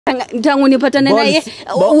tangu nipatane naye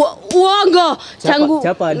uongo tangu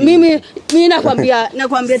mimi nakwambia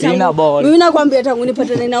tangu mimi nakwambia tangu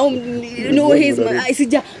nipatane na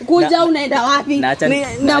sija kuja unaenda wapi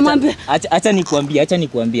namwambia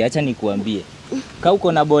acha nikwambie kama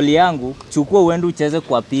uko na boli yangu chukua uende ucheze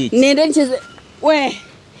kwa pitch nenda nicheze we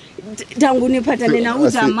tangu nipatane na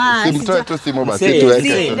ujamaa simtoe tu simu basi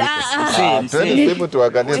tuweke simu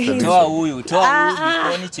tuangalie toa huyu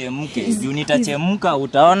ni chemke juu nitachemka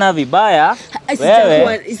utaona vibaya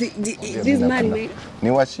wewe this man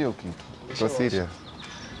ni washio kitu so serious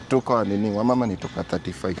tuko nini wa mama nitoka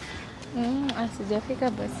 35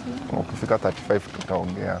 asijafika basi ukifika 35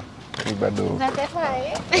 tutaongea ni bado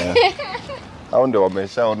 35 hao ndio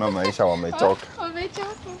wameshaona maisha wamechoka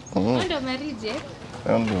ndio marije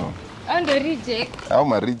ndio reject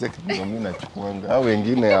au reject ndio mimi nachukuanga au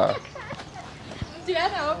wengine ya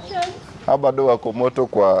Diana options hao bado wako moto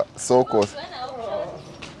kwa soko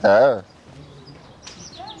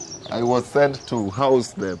I was sent to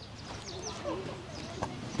house them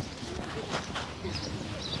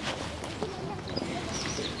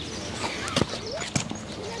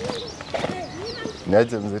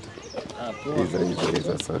niaje mzito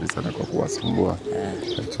sorry sana kwa kuwasumbua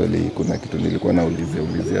actually kuna kitu nilikuwa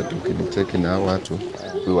naulizia tu kinicheki na hao watu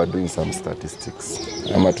we were doing some statistics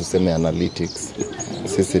ama tuseme analytics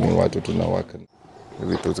sisi ni watu tunawaka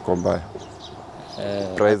vitu ziko mbaya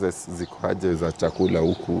prices ziko aje za chakula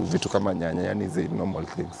huku vitu kama nyanya yani the normal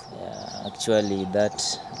things actually that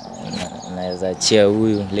naweza chia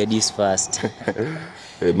huyu ladies first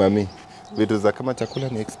mami vitu za kama chakula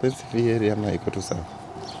ni expensive here ama iko tu sawa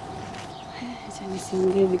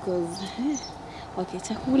because okay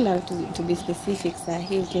chakula to be specific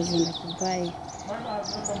sahi ukienda kubai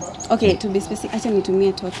okay to be specific acha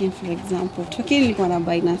nitumie token for example token nilikuwa na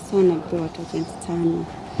buy na sona kwa tokens 5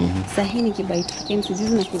 sahi nikibuy tokens hizi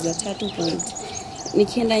na kuja 3 point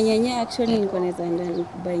nikienda nyanya actually nilikuwa naweza enda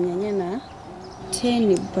kubai nyanya na 10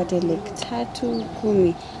 nipate like 3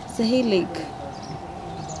 10 sahi like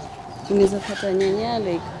unaweza pata nyanya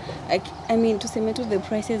like I mean to say the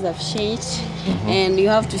prices have changed and you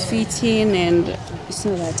have to fit in and it's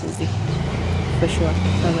not that easy for sure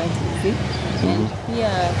it's not that easy and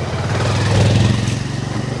yeah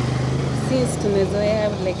since tumezoea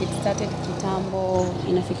like it started kitambo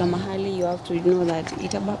inafika mahali you have to know that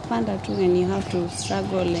itabapanda tu and you have to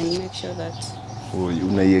struggle and make sure that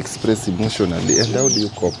express emotionally and how do you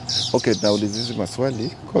cope okay now hizi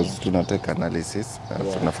maswali because tunataka analysis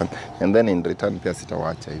tunafanya and then in return pia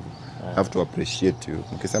sitawaacha hivi have to appreciate you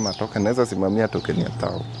mkisema toka naweza simamia tokeni ya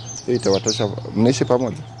tao hiyo itawatosha mnishi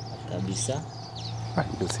pamoja kabisa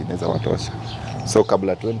hiyo si inaweza watosha so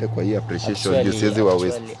kabla tuende kwa hii appreciation you siwezi wa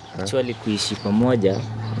waste actually kuishi pamoja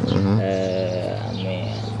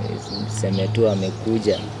sema tu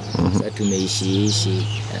amekuja sasa tumeishi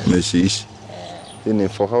ini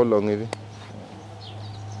for how long hivi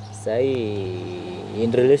sai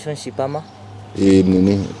in relationship ama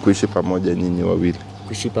nini kuishi pamoja nyinyi wawili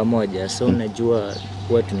kuishi pamoja so unajua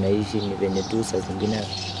huwa tunaishi ni venye tu saa zingine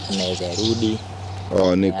tunaweza rudi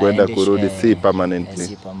ni kwenda kurudi si permanently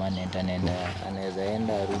si permanent anaweza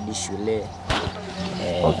enda rudi shule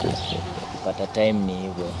okay pata time ni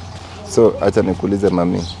hivyo so acha nikuulize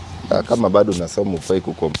mami kama bado unasoma ufai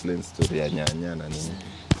ku complain story ya nyanya na nini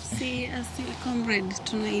see as a comrade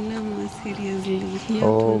tunainama seriously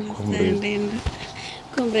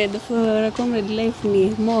comrade for a comrade life ni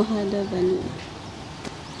more harder than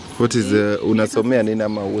what is unasomea nini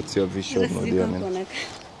ama what's your vision ndio nini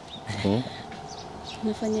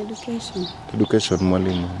nafanya education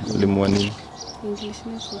mwalimu wa nini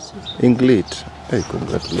English hey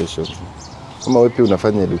congratulations kama wewe pia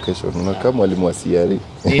unafanya education unakaa mwalimu wa CRE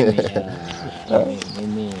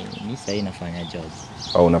mimi sasa nafanya job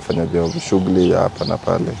au unafanya job shughuli hapa na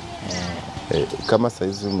pale kama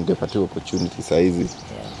saizi mngepatiwa opportunity saizi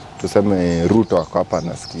tuseme Ruto wako hapa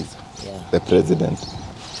anasikiza the president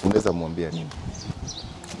unaweza mwambia nini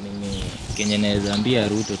mimi Kenya naweza ambia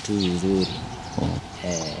Ruto tu vizuri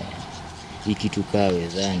hiki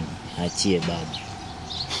tukawezani achie baba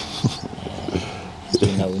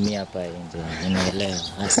tunaumia hapa nje unaelewa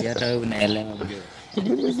asi hata wewe unaelewa bro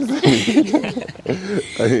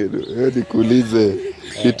nikuulize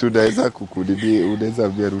kitu naweza kukudidi unaweza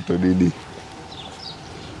ambia Ruto nini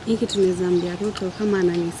hiki tunaweza ambia Ruto kama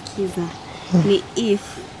ananisikiza ni if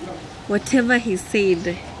whatever he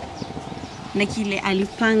said na kile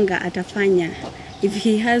alipanga atafanya if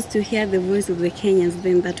he has to hear the voice of the Kenyans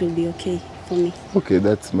then that will be okay for me okay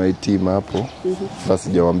that's my team hapo sasa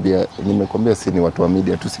sijawaambia nimekwambia si ni watu wa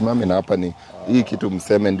media tusimame na hapa ni hii kitu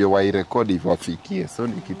mseme ndio wairekodi wafikie so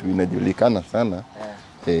ni kitu inajulikana sana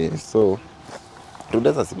So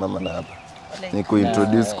tunaweza simama na hapa ni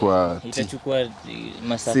kuintroduce kwa itachukua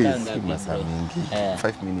masaa si ngapi? masaa mingi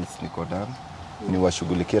 5 minutes niko done. Ni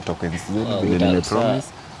washughulikia tokens zenu vile nimepromise.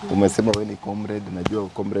 Umesema wewe ni comrade, najua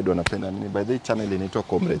comrade wanapenda nini. By the way, channel inaitwa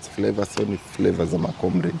Comrades Flavor, so ni flavor za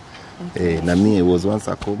comrade. Na mimi was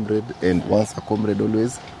once a comrade and once a comrade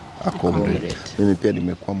always a comrade. Mimi pia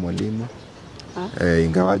nimekuwa mwalimu.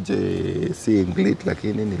 Ingawaje si English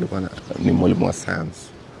lakini nilikuwa ni mwalimu wa science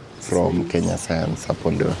from Kenya Science,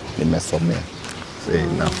 hapo ndio nimesomea.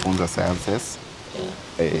 Nafunza sciences,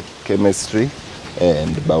 chemistry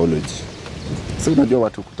and biology. So unajua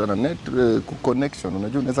watu kutana net connection,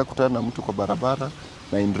 unajua unaweza kutana na mtu kwa barabara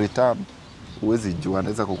na in return huwezi jua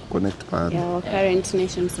anaweza kuconnect pale. Our current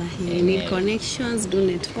nations are here. You need connections, do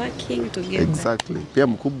networking together. Exactly. Pia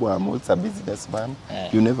mkubwa a businessman,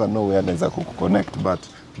 you never know where anaweza kuconnect, but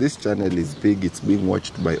this channel is big, it's being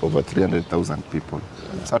watched by over 300,000 people.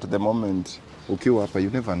 So at the moment ukiwa hapa you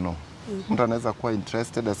never know. Mtu anaweza kuwa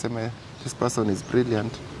interested aseme this person is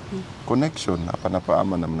brilliant. Connection hapa na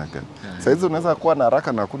ama namna gani. Sasa hizo unaweza kuwa na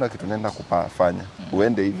haraka na hakuna kitu naenda kufanya.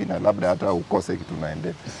 Uende hivi na labda hata ukose kitu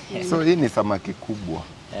naende. So hii ni samaki kubwa.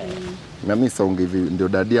 Na mimi songe hivi ndio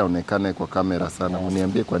dadi aonekane kwa kamera sana.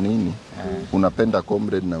 Uniambie kwa nini unapenda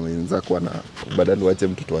comrade na wenzako na badala uache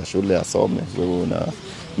mtoto wa shule asome, wewe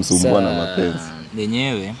unamsumbua na mapenzi.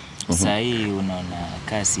 Yenyewe sasa hii unaona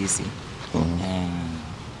kasi sisi.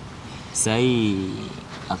 Sasa hii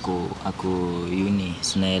ako uni,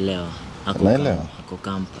 tunaelewa. Ako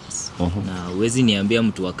campus. Na uwezi niambia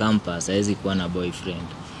mtu wa campus hawezi kuwa na boyfriend.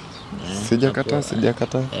 Sijakataa.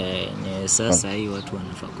 Sasa hii watu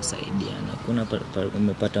wanafaa kusaidiana. Kuna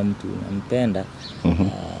umepata mtu unampenda,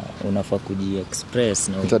 unafaa kuji-express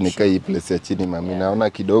na hata nikai hii place ya chini mami. Naona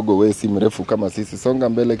kidogo wewe si mrefu kama sisi. Songa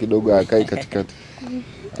mbele kidogo, akai katikati.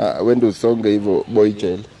 Wewe ndio usonge hivyo boy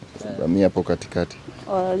child. Mimi hapo katikati.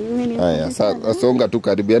 Haya, sasa songa tu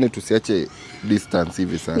karibu, yani tusiache distance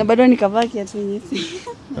hivi sana. Na bado nikavaki atu nyesi.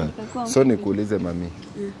 So nikuulize mami.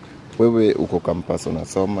 Wewe uko campus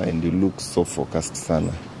unasoma and you look so focused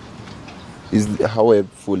sana. How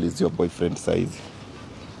helpful is your boyfriend size?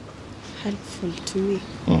 Helpful to me.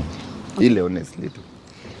 Ile honestly tu.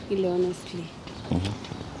 Ile honestly.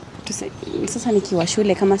 Sasa nikiwa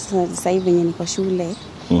shule kama sasa hivi venye niko shule,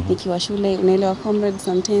 nikiwa shule unaelewa comrade,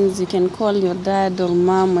 sometimes you can call your dad or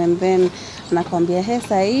mom and then anakuambia hey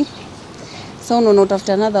sai, so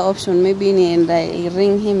unautafuta another option maybe ni and I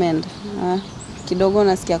ring him and kidogo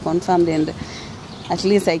nasikia confirmed and at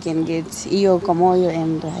least I can get hiyo kwa moyo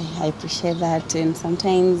and I appreciate that. And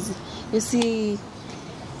sometimes you see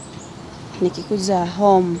nikikuja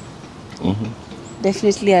home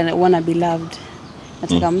definitely I wanna be loved.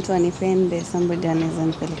 Nataka mtu anipende, somebody anaweza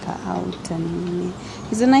nipeleka out and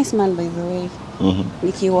he's a nice man by the way.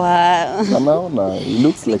 Nikiwa anaona he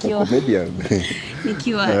looks like a comedian.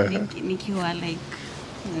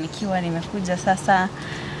 nikiwa nimekuja sasa,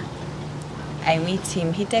 I meet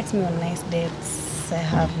him, he takes me on nice dates, I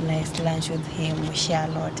have nice lunch with him, we share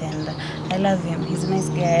a lot and I love him. He's a nice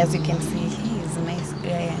guy, as you can see, he's a nice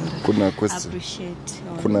guy and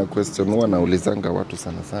kuna question huwa naulizanga watu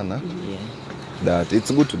sana that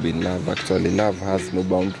it's good to be in love. Actually love has no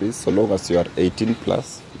boundaries. So long as you are 18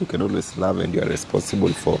 plus, you can always love and you are responsible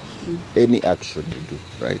for any action you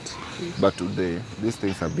do, right? But today these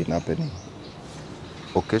things have been happening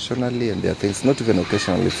occasionally, and there are things not even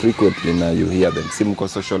occasionally, frequently now you hear them. Si mko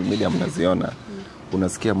social media mnaziona,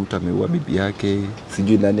 unasikia mtu ameua bibi yake,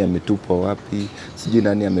 sijui nani ametupwa wapi, sijui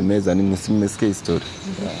nani amemeza nini, simesikia story.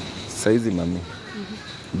 Saizi mami,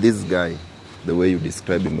 this guy, the way you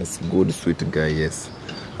describe him as good sweet guy, yes,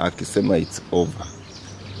 akisema it's over,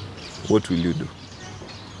 what will you do?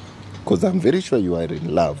 Because I'm very sure you are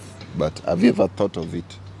in love, but have you ever thought of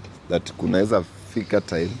it that kunaweza fika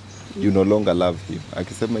time you no longer love him?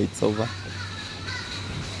 Akisema it's over,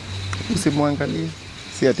 usimwangalie.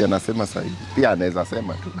 Si ati anasema sahihi, pia anaweza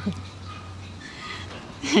sema tu.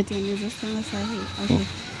 Ati anaweza sema sahihi. Okay.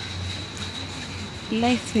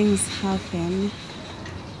 Life things happen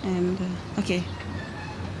and okay.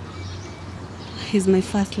 He's my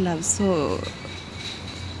first love, so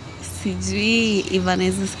sijui if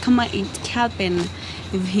anaweza kama it happen,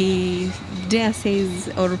 if he dare says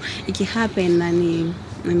or it happen nani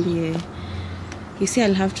ambie, you see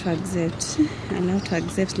I'll have to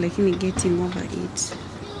accept lakini getting over it.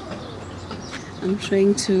 I'm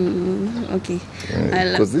trying to okay.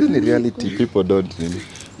 Because this is reality, people don't really.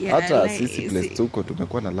 Hata like, sisi place tuko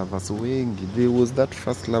tumekuwa na lovers wengi. There was that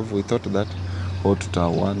first love, we thought that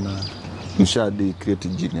tutawana mshadi create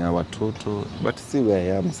jini ya watoto, but see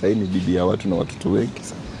where I am sasa, ni bibi ya watu na watoto wengi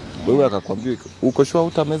sana. Wewe akakwambia uko sure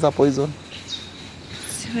utameza poison?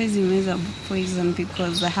 Siwezi meza poison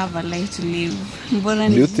because I have a life to live.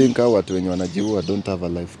 Do you think hao watu wenye wanajiua don't have a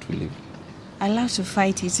life to live? I love to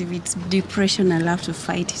fight it. If it's depression, I love to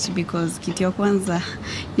fight it because kitu ya kwanza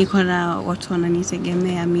niko na watu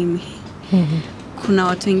wananitegemea mimi. Kuna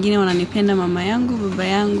watu wengine wananipenda, mama yangu, baba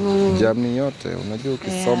yangu. Jamii yote, unajua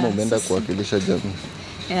ukisoma umeenda kuwakilisha jamii.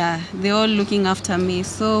 Yeah, they're all looking after me.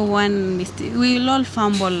 So we will all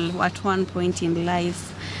fumble at one point in life.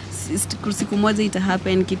 Siku moja ita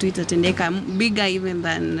happen, kitu itatendeka bigger even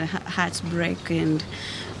than heartbreak, and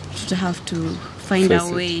to have to find a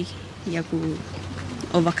way ya ku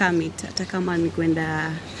overcome it. Hata kama ni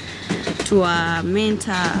kwenda to a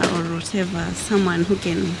mentor or whatever, someone who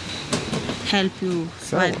can help you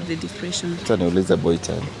fight the depression. Sasa niulize boy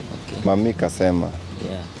child. Okay. Mami kasema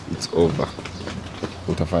it's over.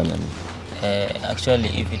 Utafanya nini? Actually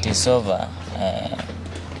if it is over,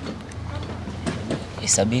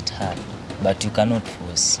 it's a bit hard, but you cannot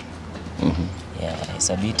force. Yeah, it's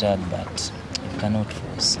a bit hard, but you cannot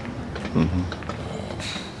force.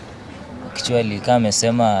 Actually kama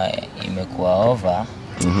amesema imekuwa over,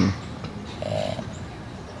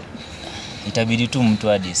 itabidi tu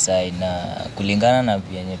mtu decide, na kulingana na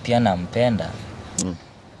pia nampenda.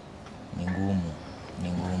 Ni ngumu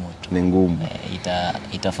tu. Ni ngumu.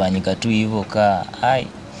 Itafanyika tu hivyo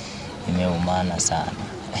imeumana sana.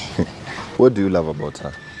 What do you love about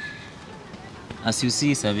her? As you see,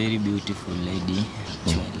 she's a very beautiful lady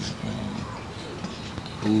actually.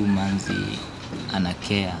 Who manzi ana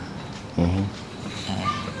care.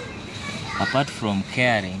 Apart from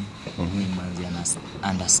caring, manzi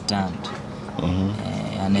understand.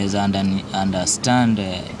 Anaweza understand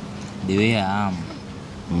the way I am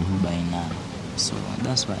by now. So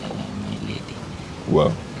that's why I love my lady.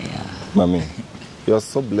 Wow. Yeah. Mami, you are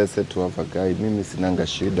so blessed to have a guy. Mimi sinanga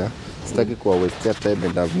shida. Sitaki kuwa waste time,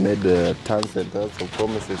 and I've made tons and tons of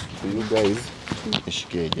promises to you guys.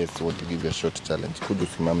 Nishikie, just want to give you a short challenge. Kudu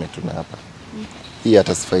simame tuna hapa. Hii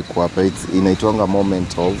atasifai kwa hapa. Inaitwanga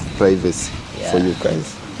moment of privacy for you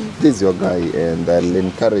guys. This is your guy, and I'll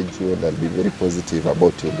encourage you, and I'll be very positive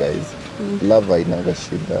about you guys. Love inanga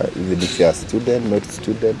shida, even if you're a student, not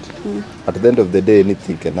student. At the end of the day,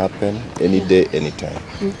 anything can happen, any day, anytime.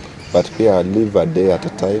 But here, live a day at a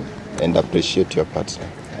time and appreciate your partner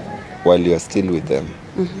while you're still with them.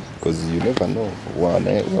 Because you never know,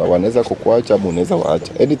 wanaweza kukuacha, unaweza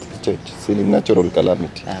waacha. Anything change, it's a natural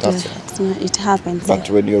calamity. It happens. But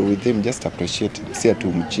when you're with him, just appreciate him. Si atu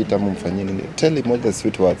mchita mumfanyie nini. Tell him all the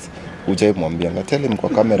sweet words. Ujai mwambia. Tell him kwa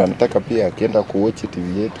kamera, nataka pia akienda kuwatch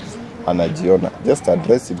TV yetu anajiona. Just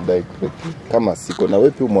address him directly. Kama siko na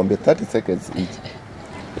wewe pia umwambie 30 seconds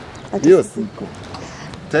each. Hiyo siko.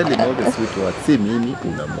 Tell him all the sweet words. Si mimi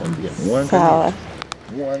unamwambia. Sawa.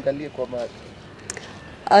 Muangalie kwa macho.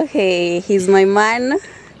 Okay, he's my man.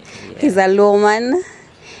 He's a law man,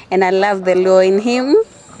 and I love the law in him.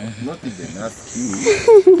 Not even ask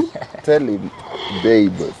you. Tell him,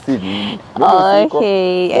 babe, see me.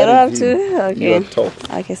 Okay, I don't have to. Okay. You talk.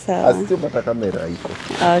 Okay, so. Asitupata kamera iko.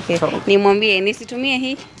 Okay. Nimwambie nisitumie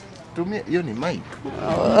hii. Tumia hiyo ni mic.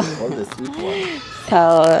 All the sweet ones.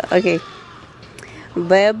 So, okay.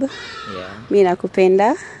 Babe. Mimi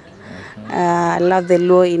nakupenda. I love the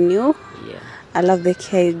law in you. I love the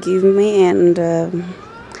care you give me, and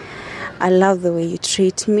I love the way you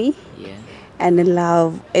treat me. And I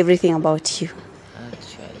love everything about you.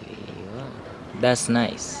 Actually, wow. That's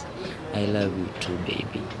nice. I love you too,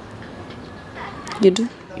 baby. You do?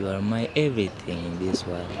 You are my everything in this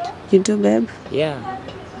world. You do, babe? Yeah.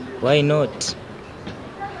 Why not?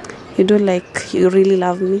 You do, like you really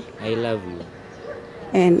love me? I love you.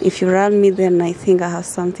 And if you love me, then I think I have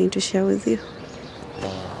something to share with you.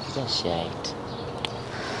 Just share it.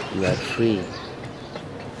 You are free.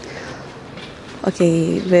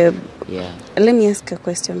 Okay, babe. Yeah. Let me ask a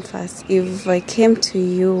question first. If I came to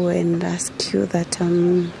you and asked you that,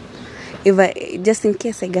 if I, just in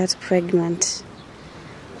case I got pregnant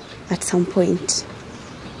at some point,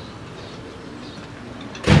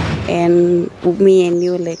 and me and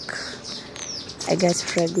you, like, I got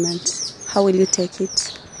pregnant, how will you take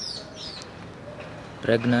it?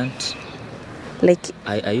 Pregnant? Like,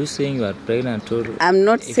 are you saying you are pregnant? Or I'm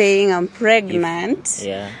not saying I'm pregnant.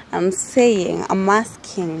 Yeah. I'm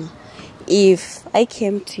asking, if I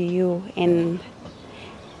came to you and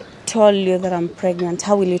told you that I'm pregnant,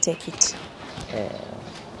 how will you take it?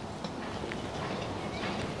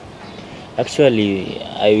 Actually,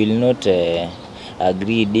 I will not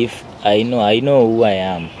agree if I know who I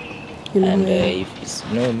am. You know, and if it's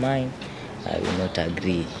not mine, I will not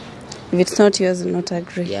agree. If it's not yours, I will not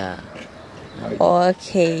agree. Yeah.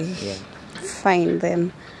 Okay. Yeah. Fine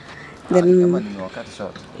then. Kama Then nimewakati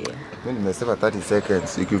short. Yeah. Mimi nimesema 30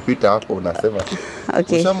 seconds. Ikipita hapo unasema.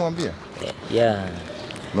 okay. Ushamwambia? Yeah.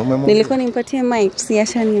 Na umemwambia? Nilikuwa nimpatie mic, si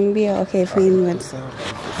ashaniambia. Okay, fine. But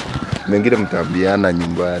Mengine mtaambiana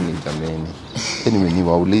nyumbani jameni. Yaani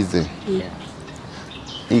niwaulize. Yeah.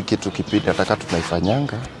 Hii kitu kipita nataka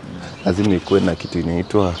tunaifanyanga. Lazima ikuwe na kitu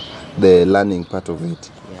inaitwa the learning part of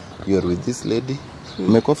it. Yeah. You are with this lady.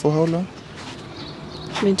 Mmekuwa for how long?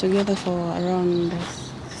 been together for around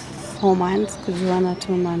 4 months, kujuana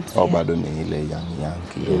 2 months. Oh, bado ni ile young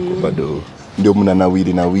kidogo. Bado ndio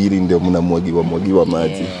mnanawiri ndio mnamwagiwa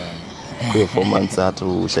maji. Yeah. Kwa hiyo 4 months hata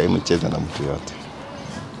ushaimecheza na mtu yote.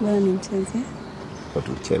 Bado ni mcheze.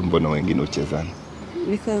 Watu mbona wengine uchezana?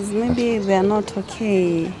 Because maybe they are not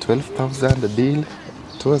okay. 12,000 a deal.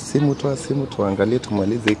 Toa simu tuangalie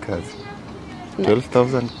tumalize hii kazi.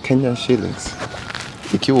 12,000 Kenyan shillings.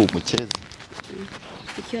 Ikiwa umecheza.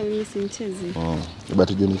 Ikiwa mimi si mchezi.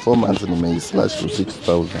 But juni 4 months nimeislash to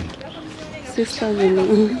 6,000.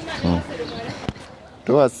 6,000.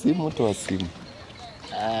 Toa simu.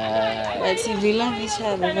 But if we love each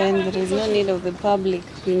other, then there is no need of the public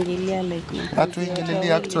kuingilia like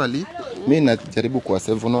Hatuingililia actually. Mimi najaribu kwa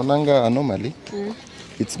save. Unaonanga anomaly.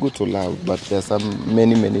 It's good to love, but there are some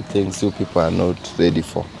many things you people are not ready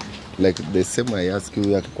for. Like the same I ask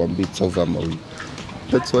you akikwambia it's over mawi.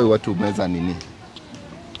 That's why watu umeza nini?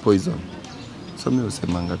 Poison. So mimi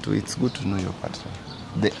usemanga tu it's good to know your partner.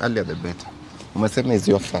 The earlier the better. Umesema is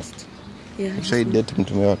your first. yeah. Usha date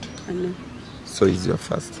mtu yote. I know. So is your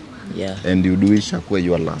first. Yeah. And you do isha kuwa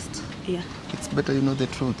your last. Yeah. It's better you know the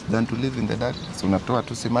truth than to live in the darkness. Unatoa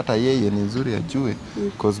tu simata yeye ni nzuri ajue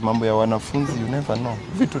because mambo ya wanafunzi you never know.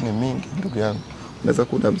 Vitu ni mingi ndugu yangu. Unaweza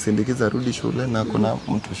kuwa msindikiza rudi shule na kuna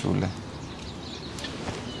mtu shule.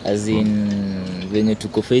 As in venye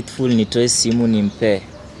tuko faithful nitoe simu nimpe.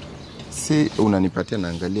 Si unanipatia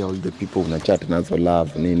naangalia all the people una chat nazo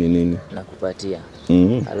love nini. Nakupatia.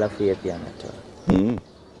 Alafu yeye pia anatoa.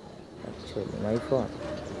 Actually my phone.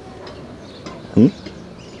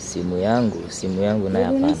 Simu yangu naye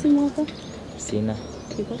hapana. Sina.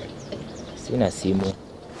 Sina simu.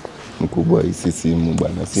 Mkubwa hii si simu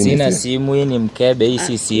bana. Sina simu, hii ni mkebe, hii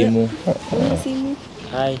si simu. Simu.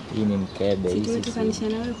 Hai, hii ni mkebe, hii si simu. Tukanisha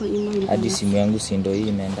na wewe kwa nyumba. Hadi simu yangu si ndio hii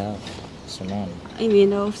imeenda hapo. Sonana.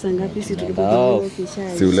 Imeenda off saa ngapi? Si tulikuwa kwa nyumba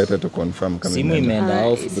ukicharge. Si ulete to confirm kama Simu imeenda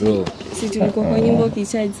off bro. Si tulikuwa kwa nyumba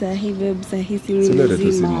ukicharge saa hii babe, saa hii simu si ulete tu simu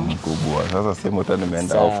nzima. mkubwa. Sasa simu tena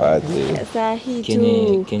imeenda off aje. Saa hii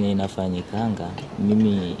tu. Kenye inafanyikanga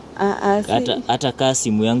mimi si- hata kaa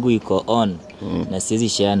simu yangu iko on na siwezi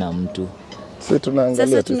share na mtu. Si tunaangalia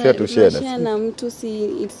Sasa tusia tu share. tunashare na mtu, si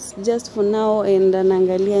it's just for now and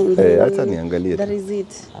anaangalia and acha niangalie. that is it.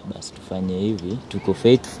 Basi tufanye hivi, tuko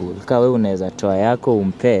faithful. Kama wewe unaweza toa yako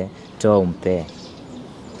umpe, toa umpe.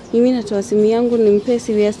 Mimi natoa simu yangu nimpe,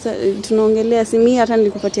 si tunaongelea simu, hata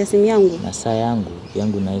nilikupatia simu yangu. Na saa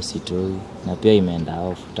yangu nayo sitoi na pia imeenda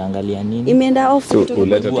off. Utaangalia nini? Imeenda off So, kutoka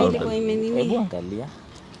ulete kwa tu. ile kwa Hebu imenini. angalia.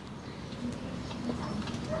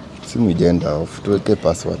 Simu ijaenda off. Tuweke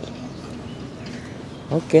password.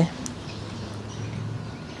 Okay.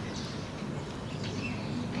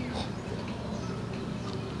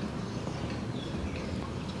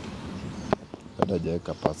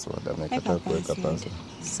 Hajaweka password, amekataa kuweka password.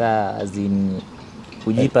 Saa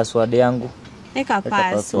ujui password yangu? Eka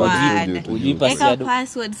password. password. Ujui Eka password?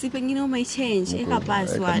 password. Si pengine umechange. Eka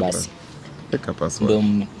password. Basi. Weka password.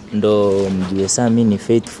 Ndo mjue saa mimi ni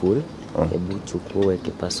faithful. Hebu chukua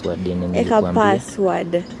weke password yenye Eka nilikuambia.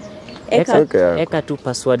 password. Eka tu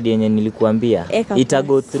password yenye nilikuambia. Eka Ita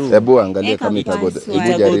go through. Hebu angalia Eka kama itago.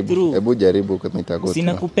 password. Hebu jaribu kama itago.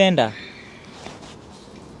 Sina kupenda.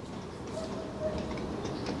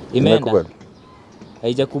 Imeenda.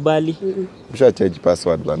 Haijakubali. Usha change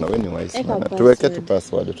password bana, wewe ni wise Eka bana. Tuweke password. tu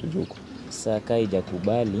password tujuko. Saka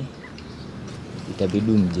haijakubali.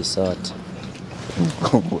 Itabidi mjisote.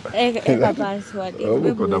 Eka password.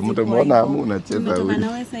 Kuna mtu mbona hamu unacheza Umetoka wewe?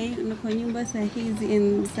 na wewe sasa kwa nyumba saa hizi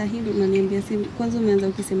and saa hii unaniambia simu. Kwanza umeanza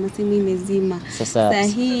ukisema simu imezima. Sasa Saa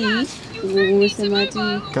hii umesema ati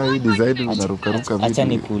Kai design unaruka vitu. acha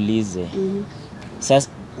nikuulize. Sasa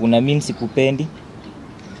una mimi sikupendi?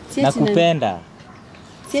 si ati na- Nakupenda.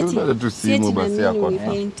 si ati- Sasa tu si simu ati na basi mimi yako.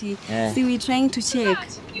 unipendi. Yeah. Si we trying to check.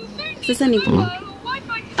 Sasa ni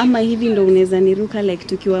ama hivi ndo unaweza niruka like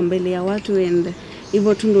tukiwa mbele ya watu and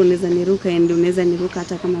hivyo tu ndo unaweza niruka and unaweza niruka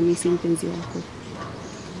hata kama mimi si mpenzi wako.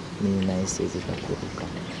 Mimi naye siwezi kukuruka.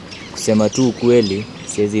 Kusema tu ukweli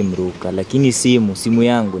siwezi mruka, lakini simu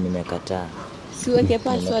yangu nimekataa. Siweke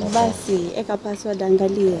password basi, eka password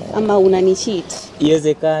angalie ama unani cheat.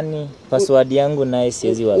 Iwezekani password yangu naye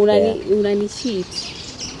siwezi wapea. Unani cheat.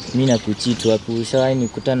 Mimi nakucheat wapi? Ushawahi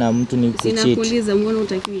nikuta na mtu nikucheat? Sinakuuliza mbona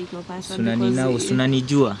utakiwa kwa password?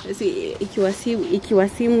 Unanijua? Ikiwa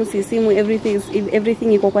simu si simu,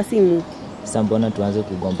 everything iko kwa simu. Sasa mbona tuanze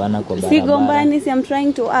kugombana kwa barabara? Sigombani, I'm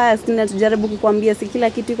trying to ask, na tujaribu kukwambia si kila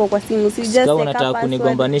kitu iko kwa simu. Si just kama unataka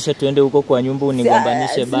kunigombanisha tuende huko kwa nyumba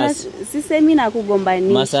unigombanishe basi. Sisemi na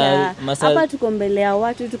kugombanisha. Hapa tuko mbele ya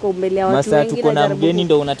watu, Masa tuko na mgeni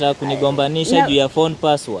ndio unataka kunigombanisha juu ya phone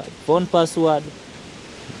password. Phone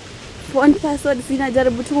password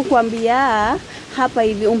sinajaribu tu kukwambia hapa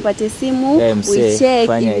hivi umpate simu, we check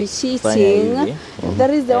if you cheating.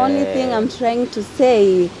 That is the only thing I'm trying to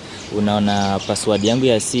say. Unaona password yangu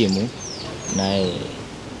ya simu naye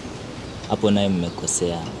hapo naye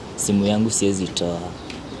mmekosea. Simu yangu siwezi toa.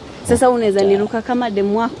 Sasa unaweza niruka kama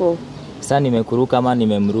demu wako? Sasa nimekuruka ama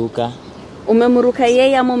nimemruka? Umemruka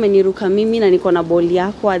yeye ama umeniruka mimi na niko na ball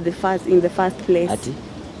yako in the first place?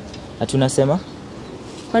 Ati unasema?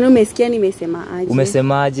 Kwani umesikia nimesema aje?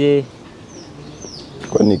 Umesemaje?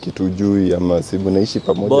 Kwani kitu juu ama simu naishi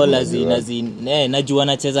pamoja? Ball najua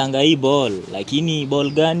nachezanga hii ball, lakini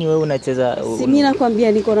ball gani wewe unacheza? Si mimi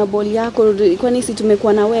nakwambia niko na ball yako, kwani si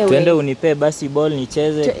tumekuwa na wewe? Twende unipe basi ball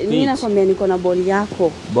nicheze. Mimi nakwambia niko na ball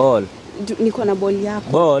yako. Ball. Niko na ball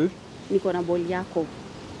yako. Ball. Niko na ball yako.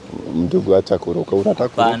 Ndugu acha kuruka.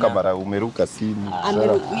 Unataka kuruka mara umeruka simu.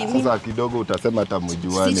 Sasa kidogo utasema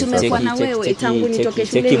tamjuane. Si tumekuwa na wewe tangu nitoke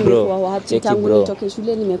shule nimekuwa wapi? Tangu nitoke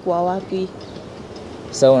shule nimekuwa wapi?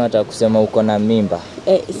 Sasa unataka kusema uko na mimba?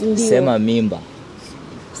 Ndio. Sema mimba.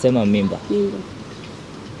 Mimba.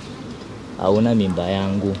 Hauna mimba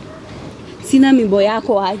yangu. Sina mimbo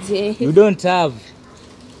yako aje. You don't have.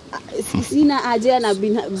 Sina aje na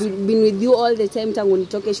been with you all the time tangu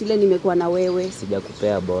nitoke shule nimekuwa na wewe.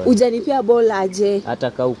 Sijakupea ball. Hujanipea ball aje.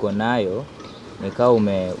 Hata kama uko nayo nikao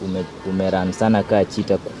umerun sana kaa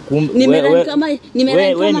cheetah. Nimerun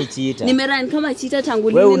kama cheetah tangu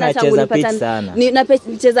lini na tangu nipata.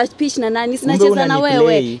 Nacheza pitch na nani? Sinacheza na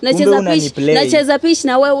wewe. Nacheza pitch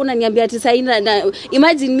na wewe unaniambia ati sasa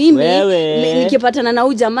imagine mimi nikipatana na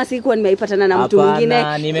huyu jamaa sikuwa nimeipatana na mtu mwingine.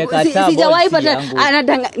 Sijawahi pata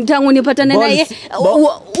tangu nipatane na yeye.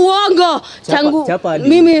 Uongo. Tangu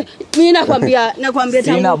mimi nakwambia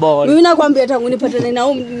tangu mimi nakwambia tangu nipatane na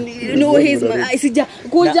his sija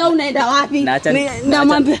kuja unaenda wapi?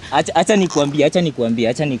 Namwambia acha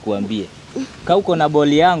nikwambie. Kama uko na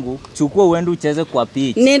boli yangu, chukua uende ucheze kwa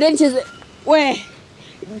pitch. Nenda nicheze. We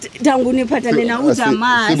tangu nipatane na huyu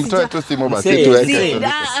jamaa. Simtoe tu simu basi tuweke.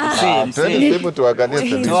 Simu tuangalie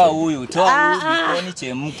sasa. Toa huyu jikoni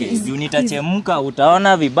chemke. Juu nitachemka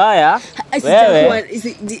utaona vibaya. Wewe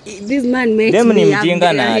this man makes Dem ni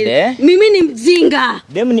mjinga nade. Mimi ni mjinga.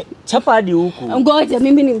 Dem ni chapa hadi huku. Ngoja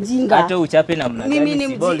mimi ni mjinga. Hata uchape namna gani? Mimi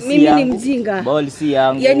ni mjinga. Ball si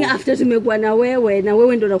yangu. Yaani after tumekuwa na wewe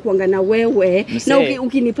ndo nakuanga na wewe. Na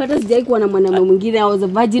ukinipata sijai kuwa na mwanamume mwingine. I was a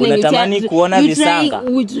virgin. Unatamani kuona visanga?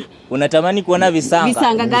 Unatamani kuona visanga?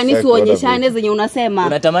 Visanga gani sionyeshane zenye unasema?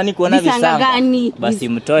 Unatamani kuona visanga gani? Basi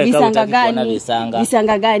mtoe kama utaki kuona visanga.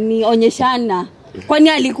 Visanga gani? Onyeshana. Kwani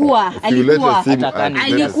alikuwa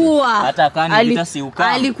hata kani vitasiuka.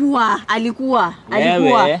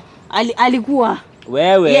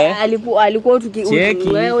 Wewe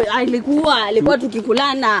alikuwa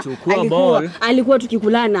tukikulana.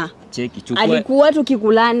 Cheki chukua. Alikuwa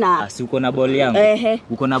tukikulana. Si uko na ball yangu?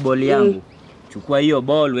 Uko na ball yangu. Chukua hiyo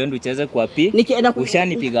ball uende ucheze kwa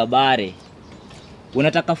ushanipiga bare.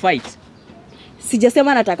 Unataka fight?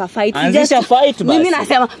 Sijasema nataka fight. Anzisha fight basi.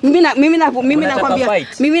 Mimi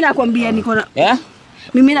nakwambia niko na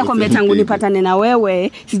mimi nakwambia tangu nipatane na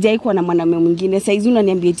wewe sijai kuwa na mwanamume mwingine. Sasa hizi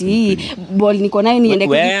unaniambia eti hii ball niko nayo niende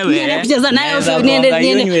kucheza nayo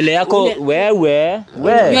niende nywele yako wewe.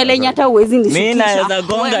 Nywele nyata uwezi nishikisha. Mimi naweza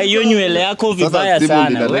gonga hiyo nywele yako vibaya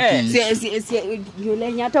sana. Wewe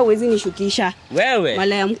nywele nyata uwezi nishukisha. Wewe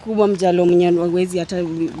malaya mkubwa mjalo mwenye uwezi hata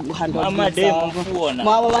handle. Mama demo kuona.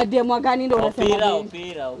 Mama demo gani ndio unasema?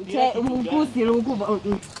 Opira. Mkusi mkubwa.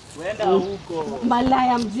 Wenda huko.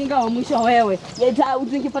 Malaya mjinga wa mwisho wewe.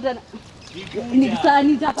 Ukipata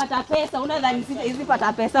nitapata pesa. Unadhani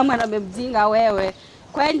sitapata pesa mwana mjinga wewe.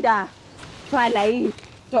 Kwenda fala hii.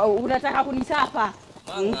 Unataka kunichapa?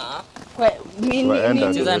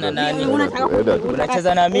 Unacheza na nani?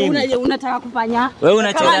 Unacheza na mimi. Unataka kufanya? Wewe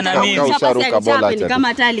unacheza na mimi. Kama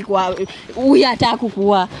hata alikuwa huyu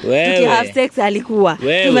atakuwa. Tuki have sex alikuwa.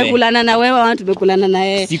 Tumekulana na wewe au tumekulana na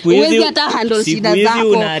yeye. Huwezi hata handle shida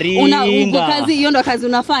zako. Una kazi hiyo ndo kazi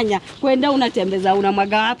unafanya. Kwenda unatembeza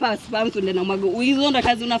unamwaga hapa spam tunde na mwaga. Hizo ndo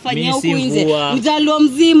kazi unafanya huko nje. Mjalo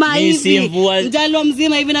mzima hivi. Mjalo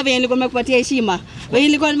mzima hivi na venye nilikuwa nimekupatia heshima. Wewe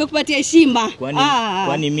nilikuwa nimekupatia heshima.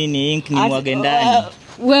 Kwani mimi ni ink ni mwage ndani.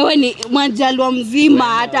 Wewe ni mwajaluo mzima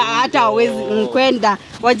hata hawezi kwenda.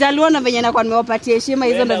 Wajaluo na venye nakuwa nimewapatia heshima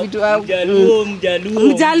hizo ndo vitu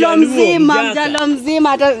mjaluo mzima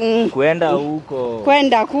hata kwenda huko.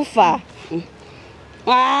 Kwenda kufa.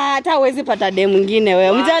 Hata hawezi pata demu mwingine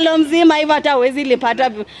wewe. Mjaluo mzima hivyo hata hawezi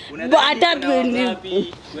lipata hata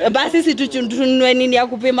basi si tununue nini ya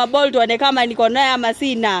kupima ball tuone kama niko naye ama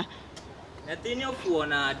sina. Natini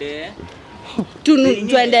kuona de.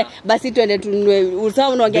 Twende basi twende tununue. Usawa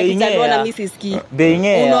unaongea Kijaluo na mimi sisikii.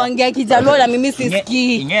 Unaongea Kijaluo na mimi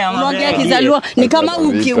sisikii. Unaongea Kijaluo ni kama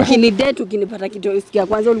ukinidate ukinipata kitu usikia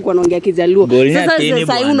kwanza ulikuwa unaongea Kijaluo. Sasa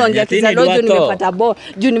sasa unaongea Kijaluo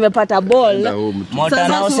juu nimepata ball. Mota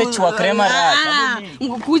na usechwa krema ra.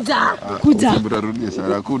 Kuja. Mtarudie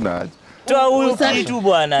sana kuna toa huyu kitu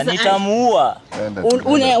bwana nitamuua.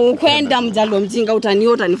 Kwenda Mjaluo mjinga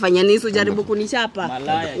utaniota nifanya nini usijaribu kunichapa.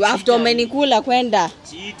 After umenikula kwenda.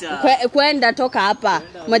 Kwenda toka hapa.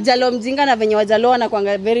 Mjaluo mjinga na venye Wajaluo na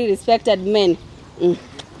kwanga very respected men.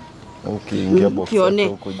 Okay, ingia box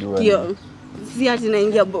huko jua. Si ati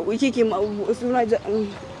naingia wiki unajua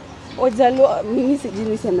Wajaluo mimi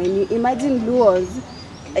sijui sema nini. Imagine Luos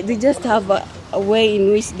they just have a way in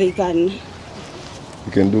which they can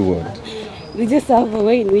do what? We just have a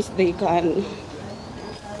way in which they can.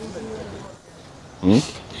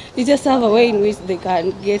 You just have a way in which they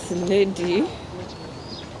can get lady.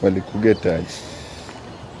 Walikugeta.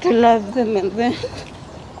 To love them and then.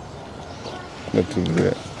 Not to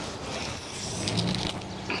be.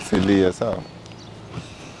 Silia sawa.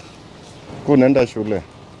 Kunaenda shule.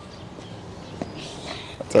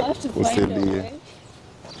 Usilie.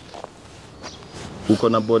 Uko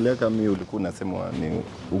na bole kama mimi ulikuwa unasema ni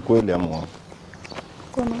ukweli ama wapi?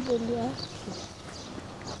 Uko na bole.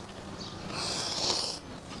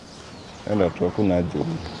 Ana tu kuna job.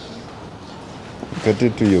 Kati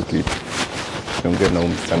tu hiyo kitu. Ongea na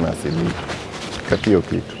msichana asili. Kati hiyo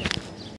kitu.